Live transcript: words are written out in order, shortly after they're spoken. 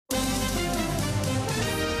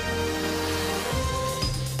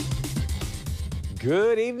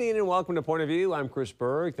Good evening and welcome to Point of View. I'm Chris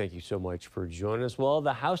Berg. Thank you so much for joining us. Well,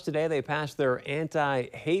 the House today, they passed their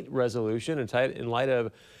anti-hate resolution in light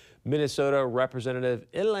of Minnesota Representative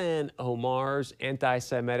Ilhan Omar's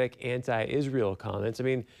anti-Semitic, anti-Israel comments. I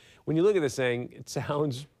mean, when you look at this thing, it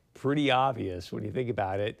sounds pretty obvious when you think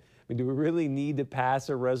about it. I mean, do we really need to pass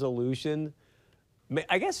a resolution?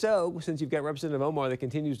 I guess so, since you've got Representative Omar that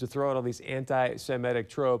continues to throw out all these anti-Semitic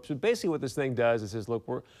tropes. But basically what this thing does is says, look,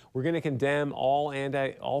 we're going to condemn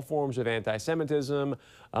all forms of anti-Semitism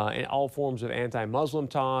and all forms of anti-Muslim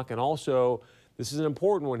talk. And also, this is an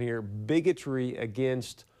important one here, bigotry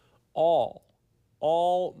against all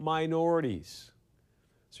minorities.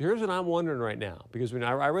 So here's what I'm wondering right now, because when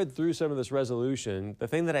I read through some of this resolution, the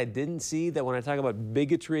thing that I didn't see that when I talk about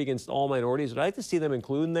bigotry against all minorities, what I'd like to see them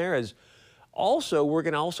include in there is also, we're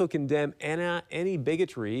going to also condemn any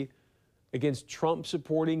bigotry against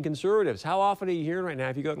Trump-supporting conservatives. How often are you hearing right now,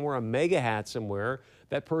 if you go out and wear a MAGA hat somewhere,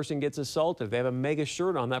 that person gets assaulted? If they have a MAGA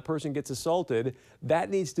shirt on, that person gets assaulted. That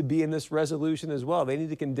needs to be in this resolution as well. They need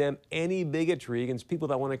to condemn any bigotry against people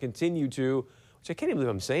that want to continue to, which I can't even believe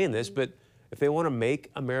I'm saying this, but if they want to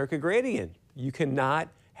make America great again, you cannot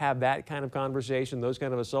have that kind of conversation, those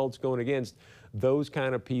kind of assaults going against those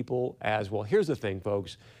kind of people as well. Here's the thing,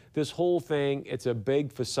 folks. This whole thing, it's a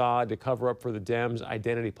big facade to cover up for the Dems'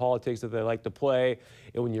 identity politics that they like to play.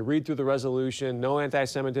 And when you read through the resolution, no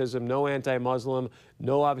anti-Semitism, no anti-Muslim,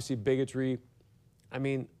 no obviously bigotry. I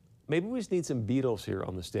mean, maybe we just need some Beatles here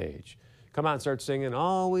on the stage. Come out and start singing,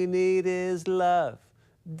 all we need is love.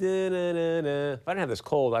 Da-na-na-na. If I didn't have this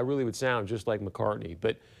cold, I really would sound just like McCartney.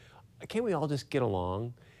 But can't we all just get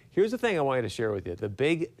along? Here's the thing I wanted to share with you. The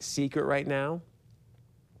big secret right now,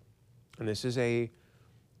 and this is a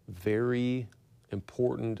very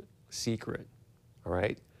important secret, all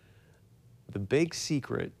right? The big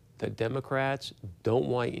secret that Democrats don't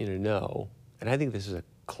want you to know, and I think this is a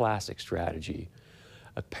classic strategy,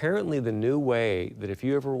 apparently the new way that if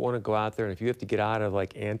you ever want to go out there and if you have to get out of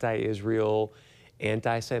like anti-Israel,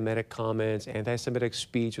 anti-Semitic comments, anti-Semitic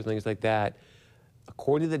speech or things like that,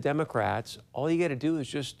 according to the Democrats, all you got to do is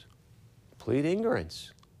just plead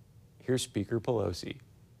ignorance. Here's Speaker Pelosi.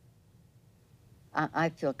 I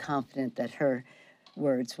feel confident that her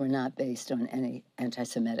words were not based on any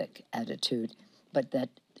anti-Semitic attitude, but that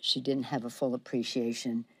she didn't have a full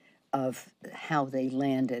appreciation of how they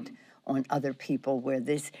landed on other people, where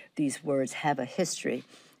these words have a history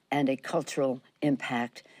and a cultural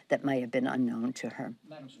impact that may have been unknown to her.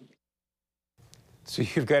 So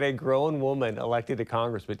you've got a grown woman elected to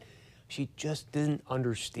Congress, but she just didn't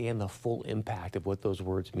understand the full impact of what those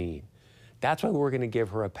words mean. That's why we're going to give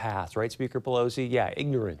her a pass, right, Speaker Pelosi? Yeah,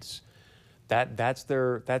 ignorance. That's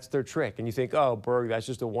their trick. And you think, oh, Berg, that's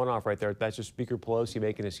just a one-off right there. That's just Speaker Pelosi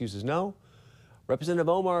making excuses. No. Representative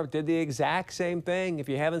Omar did the exact same thing. If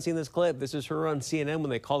you haven't seen this clip, this is her on CNN when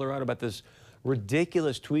they called her out about this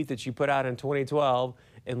ridiculous tweet that she put out in 2012,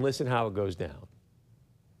 and listen how it goes down.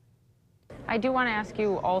 I do want to ask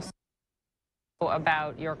you also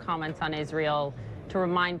about your comments on Israel, to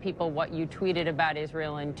remind people what you tweeted about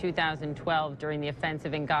Israel in 2012 during the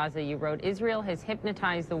offensive in Gaza. You wrote, Israel has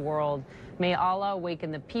hypnotized the world. May Allah awaken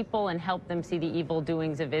the people and help them see the evil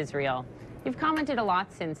doings of Israel. You've commented a lot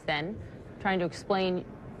since then, trying to explain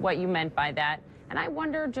what you meant by that. And I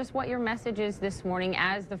wonder just what your message is this morning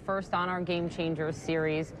as the first on our Game Changers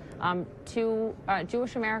series to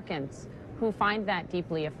Jewish Americans who find that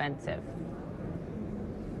deeply offensive.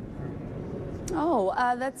 Oh,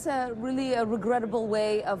 that's really a regrettable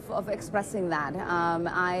way of expressing that.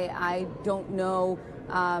 I don't know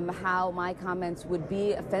how my comments would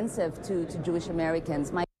be offensive to Jewish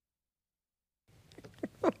Americans.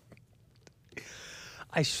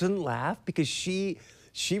 I shouldn't laugh because she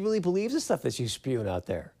really believes the stuff that she's spewing out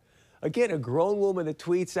there. Again, a grown woman that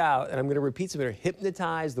tweets out, and I'm going to repeat some of her,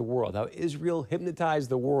 hypnotize the world, how Israel hypnotized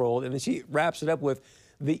the world, and then she wraps it up with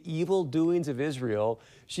the evil doings of Israel.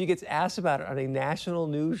 She gets asked about it on a national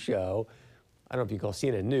news show. I don't know if you call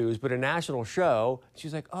CNN News, but a national show.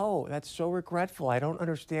 She's like, oh, that's so regretful. I don't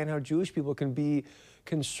understand how Jewish people can be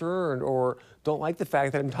concerned or don't like the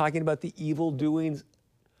fact that I'm talking about the evil doings.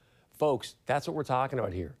 Folks, that's what we're talking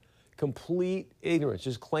about here. Complete ignorance.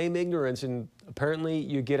 Just claim ignorance and apparently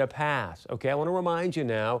you get a pass. Okay, I want to remind you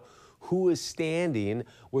now who is standing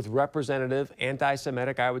with Representative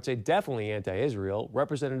anti-Semitic, I would say definitely anti-Israel,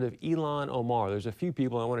 Representative Ilhan Omar. There's a few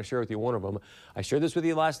people I want to share with you, one of them. I shared this with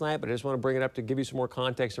you last night, but I just want to bring it up to give you some more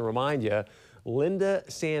context and remind you. Linda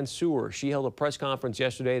Sarsour, she held a press conference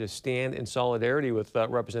yesterday to stand in solidarity with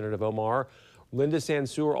Representative Omar. Linda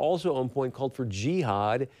Sarsour also on point called for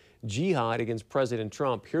jihad against President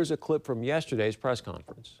Trump. Here's a clip from yesterday's press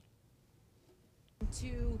conference.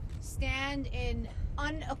 To stand in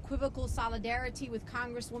unequivocal solidarity with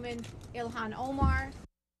Congresswoman Ilhan Omar.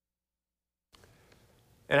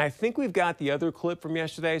 And I think we've got the other clip from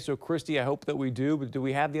yesterday. So, Christy, I hope that we do. But do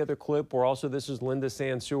we have the other clip where also this is Linda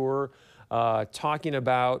Sarsour talking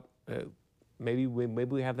about maybe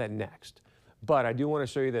we have that next. But I do want to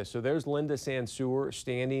show you this. So there's Linda Sarsour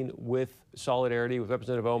standing with solidarity with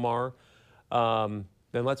Representative Omar. Then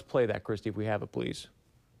let's play that, Christy, if we have it, please.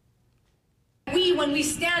 When we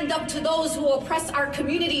stand up to those who oppress our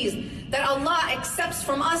communities, that Allah accepts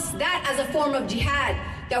from us that as a form of jihad,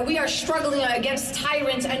 that we are struggling against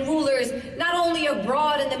tyrants and rulers, not only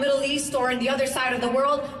abroad in the Middle East or in the other side of the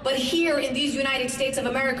world, but here in these United States of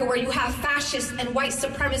America, where you have fascists and white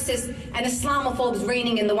supremacists and Islamophobes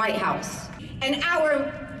reigning in the White House. And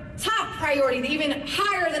our top priority, even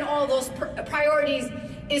higher than all those priorities,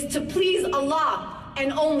 is to please Allah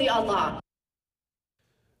and only Allah.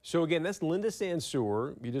 So again, that's Linda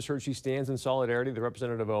Sarsour. You just heard she stands in solidarity with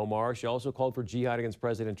Representative Omar. She also called for jihad against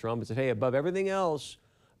President Trump and said, hey, above everything else,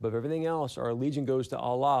 our allegiance goes to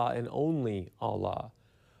Allah and only Allah.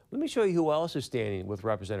 Let me show you who else is standing with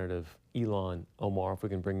Representative Ilhan Omar. If we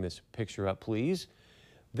can bring this picture up, please.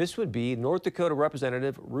 This would be North Dakota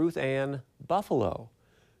Representative Ruth Ann Buffalo.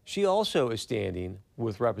 She also is standing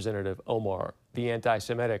with Representative Omar, the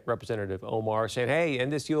anti-Semitic Representative Omar, saying, hey,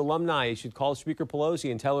 NDSU alumni, you should call Speaker Pelosi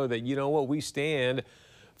and tell her that, you know what, we stand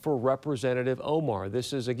for Representative Omar.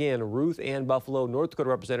 This is, again, Ruth Ann Buffalo, North Dakota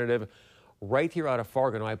Representative, right here out of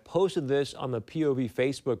Fargo. Now, I posted this on the POV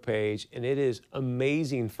Facebook page, and it is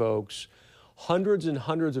amazing, folks. Hundreds and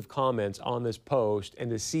hundreds of comments on this post, and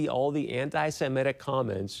to see all the anti-Semitic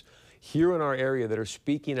comments here in our area that are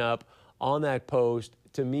speaking up on that post,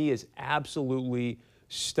 to me, is absolutely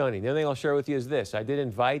stunning. The other thing I'll share with you is this. I did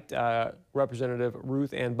invite Representative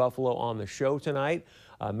Ruth Ann Buffalo on the show tonight,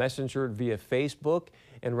 messengered via Facebook.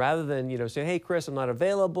 And rather than, saying, hey, Chris, I'm not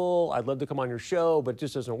available. I'd love to come on your show, but it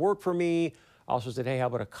just doesn't work for me. I also said, hey, how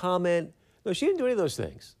about a comment? No, she didn't do any of those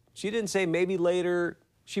things. She didn't say maybe later.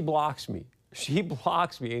 She blocks me. She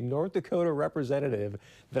blocks me, a North Dakota representative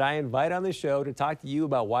that I invite on the show to talk to you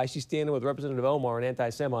about why she's standing with Representative Omar, an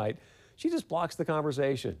anti-Semite. She just blocks the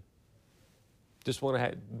conversation. Just want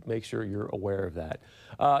to make sure you're aware of that.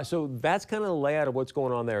 So that's kind of the layout of what's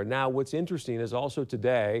going on there. Now, what's interesting is also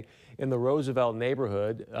today in the Roosevelt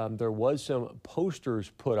neighborhood, there was some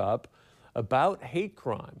posters put up about hate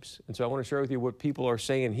crimes. And so I want to share with you what people are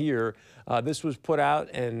saying here. This was put out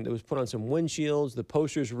and it was put on some windshields. The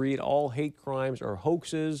posters read, all hate crimes are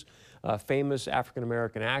hoaxes. Famous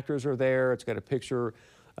African-American actors are there. It's got a picture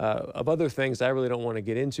of other things I really don't want to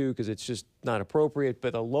get into because it's just not appropriate.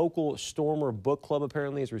 But a local Stormer book club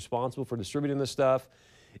apparently is responsible for distributing this stuff.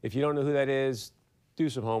 If you don't know who that is, do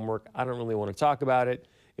some homework. I don't really want to talk about it.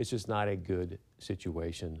 It's just not a good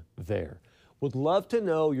situation there. Would love to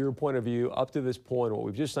know your point of view up to this point, what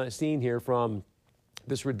we've just seen here from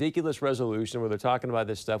this ridiculous resolution where they're talking about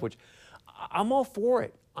this stuff, which I'm all for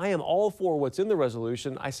it. I am all for what's in the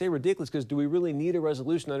resolution. I say ridiculous because do we really need a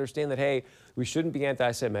resolution to understand that, hey, we shouldn't be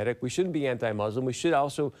anti-Semitic, we shouldn't be anti-Muslim, we should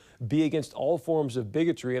also be against all forms of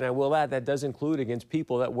bigotry, and I will add that does include against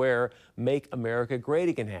people that wear Make America Great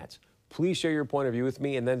Again hats. Please share your point of view with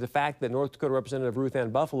me. And then the fact that North Dakota Representative Ruth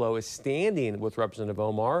Ann Buffalo is standing with Representative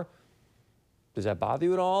Omar, does that bother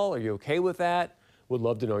you at all? Are you okay with that? Would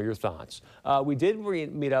love to know your thoughts. We did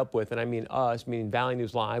meet up with, and I mean us, meaning Valley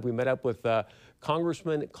News Live, we met up with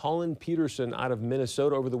Congressman Collin Peterson out of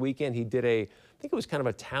Minnesota over the weekend. He did I think it was kind of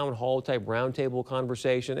a town hall type roundtable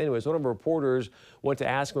conversation. Anyways, one of our reporters went to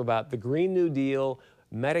ask him about the Green New Deal,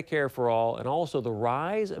 Medicare for All, and also the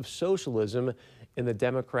rise of socialism in the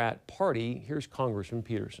Democrat Party. Here's Congressman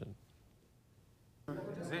Peterson.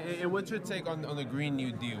 And what's your take on the Green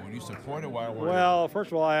New Deal? Would you support it? Why? Well,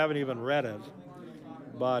 first of all, I haven't even read it,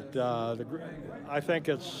 but I think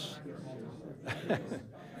it's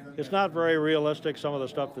it's not very realistic, some of the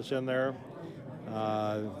stuff that's in there.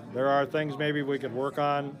 There are things maybe we could work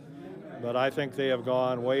on, but I think they have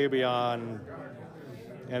gone way beyond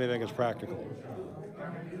anything that's practical.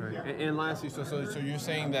 Right. And lastly, so you're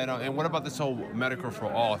saying that, and what about this whole Medicare for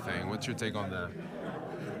All thing? What's your take on that?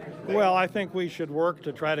 Well, I think we should work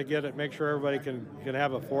to try to make sure everybody can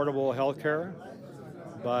have affordable health care,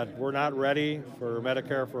 but we're not ready for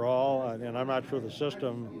Medicare for All, and I'm not sure the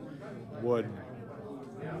system would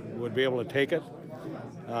be able to take it.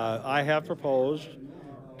 I have proposed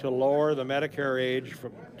to lower the Medicare age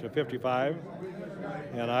to 55,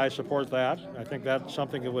 and I support that. I think that's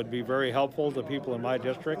something that would be very helpful to people in my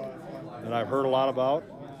district that I've heard a lot about.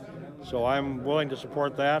 So I'm willing to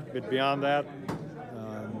support that, but beyond that,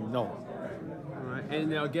 no. All right. And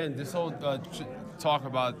now again, this whole talk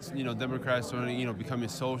about, Democrats or, becoming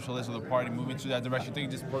socialist or the party moving to that direction? You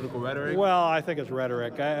think it's just political rhetoric? Well, I think it's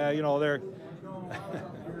rhetoric. They're,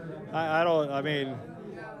 I mean,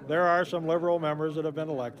 there are some liberal members that have been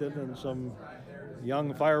elected and some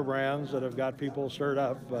young firebrands that have got people stirred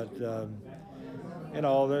up, but,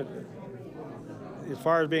 as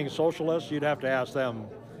far as being socialists, you'd have to ask them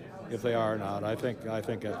if they are or not. I think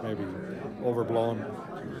that's maybe overblown.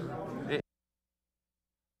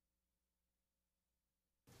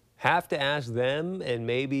 Have to ask them, and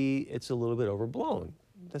maybe it's a little bit overblown.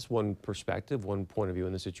 That's one perspective, one point of view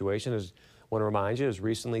in the situation. As I want to remind you, as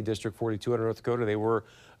recently District 42 in North Dakota, they were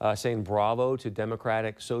saying bravo to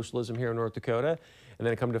democratic socialism here in North Dakota. And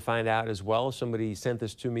then I come to find out as well, somebody sent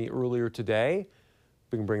this to me earlier today.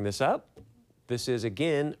 We can bring this up. This is,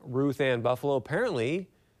 again, Ruth Ann Buffalo. Apparently,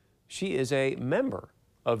 she is a member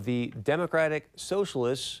of the Democratic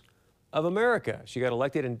Socialists of America. She got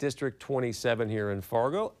elected in District 27 here in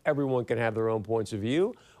Fargo. Everyone can have their own points of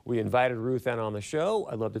view. We invited Ruth Ann on the show.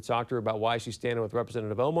 I'd love to talk to her about why she's standing with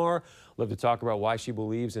Representative Omar. Love to talk about why she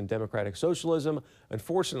believes in democratic socialism.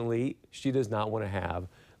 Unfortunately, she does not want to have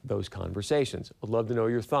those conversations. I'd love to know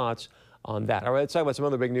your thoughts on that. All right, let's talk about some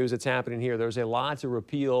other big news that's happening here. There's a law to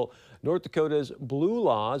repeal North Dakota's blue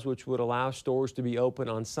laws, which would allow stores to be open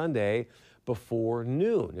on Sunday before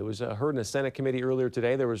noon. It was heard in a Senate committee earlier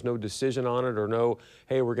today. There was no decision on it or no,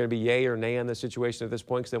 hey, we're going to be yay or nay on this situation at this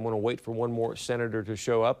point because they want to wait for one more senator to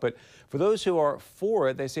show up. But for those who are for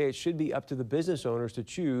it, they say it should be up to the business owners to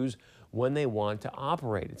choose when they want to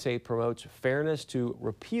operate. It say it promotes fairness to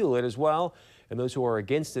repeal it as well. And those who are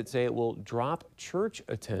against it say it will drop church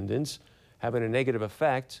attendance, having a negative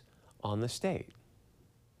effect on the state.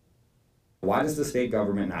 Why does the state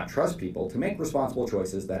government not trust people to make responsible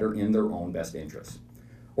choices that are in their own best interests?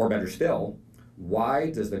 Or better still, why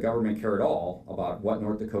does the government care at all about what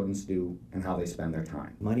North Dakotans do and how they spend their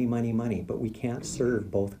time? Money, money, money, but we can't serve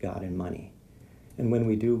both God and money. And when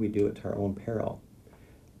we do it to our own peril.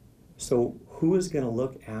 So who is going to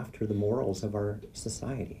look after the morals of our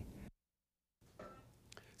society?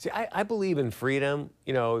 See, I believe in freedom.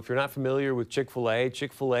 You know, if you're not familiar with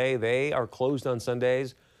Chick-fil-A, they are closed on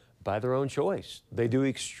Sundays by their own choice. They do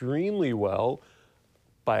extremely well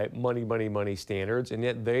by money standards, and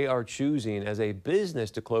yet they are choosing as a business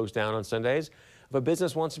to close down on Sundays. If a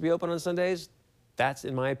business wants to be open on Sundays, that's,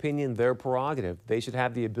 in my opinion, their prerogative. They should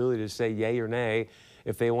have the ability to say yay or nay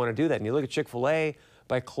if they want to do that. And you look at Chick-fil-A,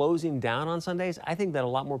 by closing down on Sundays, I think that a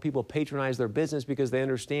lot more people patronize their business because they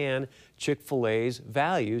understand Chick-fil-A's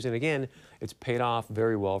values. And again, it's paid off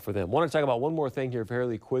very well for them. I want to talk about one more thing here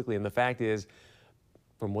fairly quickly. And the fact is,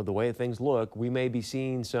 from the way things look, we may be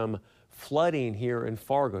seeing some flooding here in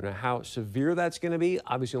Fargo. Now, how severe that's going to be,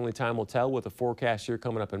 obviously only time will tell with the forecast here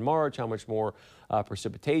coming up in March, how much more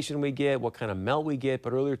precipitation we get, what kind of melt we get.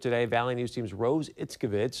 But earlier today, Valley News Team's Rose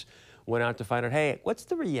Itzkovitz went out to find out, hey, what's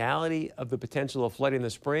the reality of the potential of flooding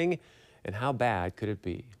this spring and how bad could it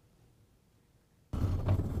be?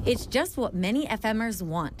 It's just what many FMers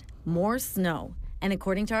want, more snow. And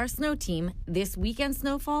according to our snow team, this weekend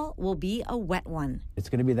snowfall will be a wet one. It's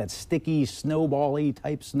going to be that sticky, snowball-y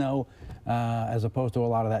type snow, as opposed to a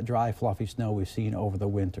lot of that dry, fluffy snow we've seen over the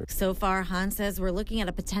winter. So far, Han says we're looking at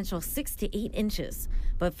a potential 6 to 8 inches.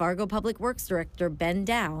 But Fargo Public Works Director Ben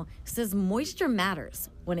Dow says moisture matters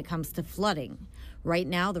when it comes to flooding. Right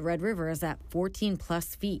now, the Red River is at 14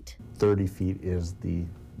 plus feet. 30 feet is the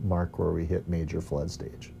mark where we hit major flood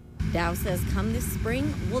stage. Dow says come this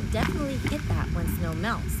spring, we'll definitely hit that when snow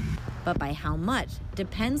melts. But by how much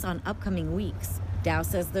depends on upcoming weeks. Dow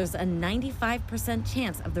says there's a 95%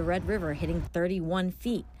 chance of the Red River hitting 31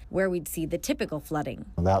 feet, where we'd see the typical flooding.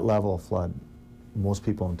 That level of flood, most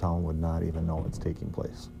people in town would not even know it's taking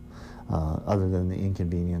place, other than the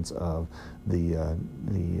inconvenience of the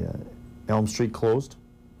Elm Street closed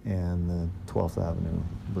and the 12th Avenue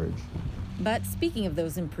Bridge. But speaking of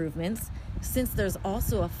those improvements, since there's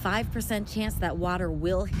also a 5% chance that water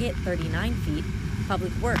will hit 39 feet,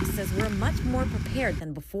 Public Works says we're much more prepared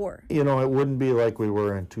than before. You know, it wouldn't be like we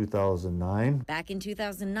were in 2009. Back in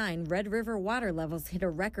 2009, Red River water levels hit a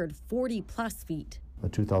record 40 plus feet. The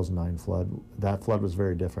 2009 flood, that flood was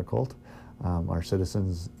very difficult. Our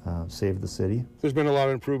citizens saved the city. There's been a lot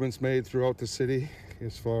of improvements made throughout the city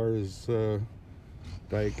as far as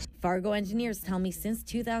dikes. Fargo engineers tell me since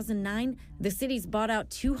 2009, the city's bought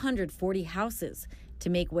out 240 houses to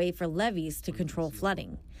make way for levees to control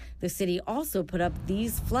flooding. The city also put up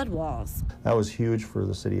these flood walls. That was huge for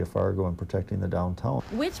the city of Fargo in protecting the downtown,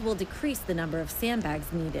 which will decrease the number of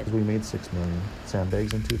sandbags needed. We made 6 million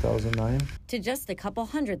sandbags in 2009. To just a couple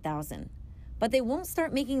 100,000. But they won't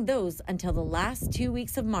start making those until the last 2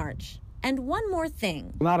 weeks of March. And one more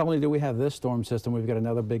thing. Not only do we have this storm system, we've got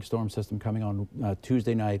another big storm system coming on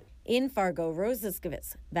Tuesday night. In Fargo, Rose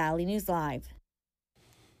Iskowitz, Valley News Live.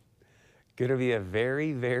 Going to be a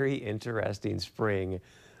very, very interesting spring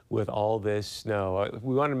with all this snow.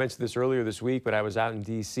 We wanted to mention this earlier this week, but I was out in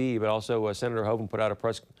D.C., but also Senator Hoeven put out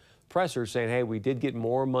a presser saying, hey, we did get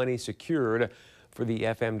more money secured for the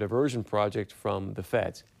FM diversion project from the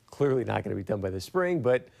feds. Clearly not going to be done by the spring,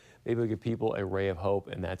 but maybe we'll give people a ray of hope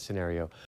in that scenario.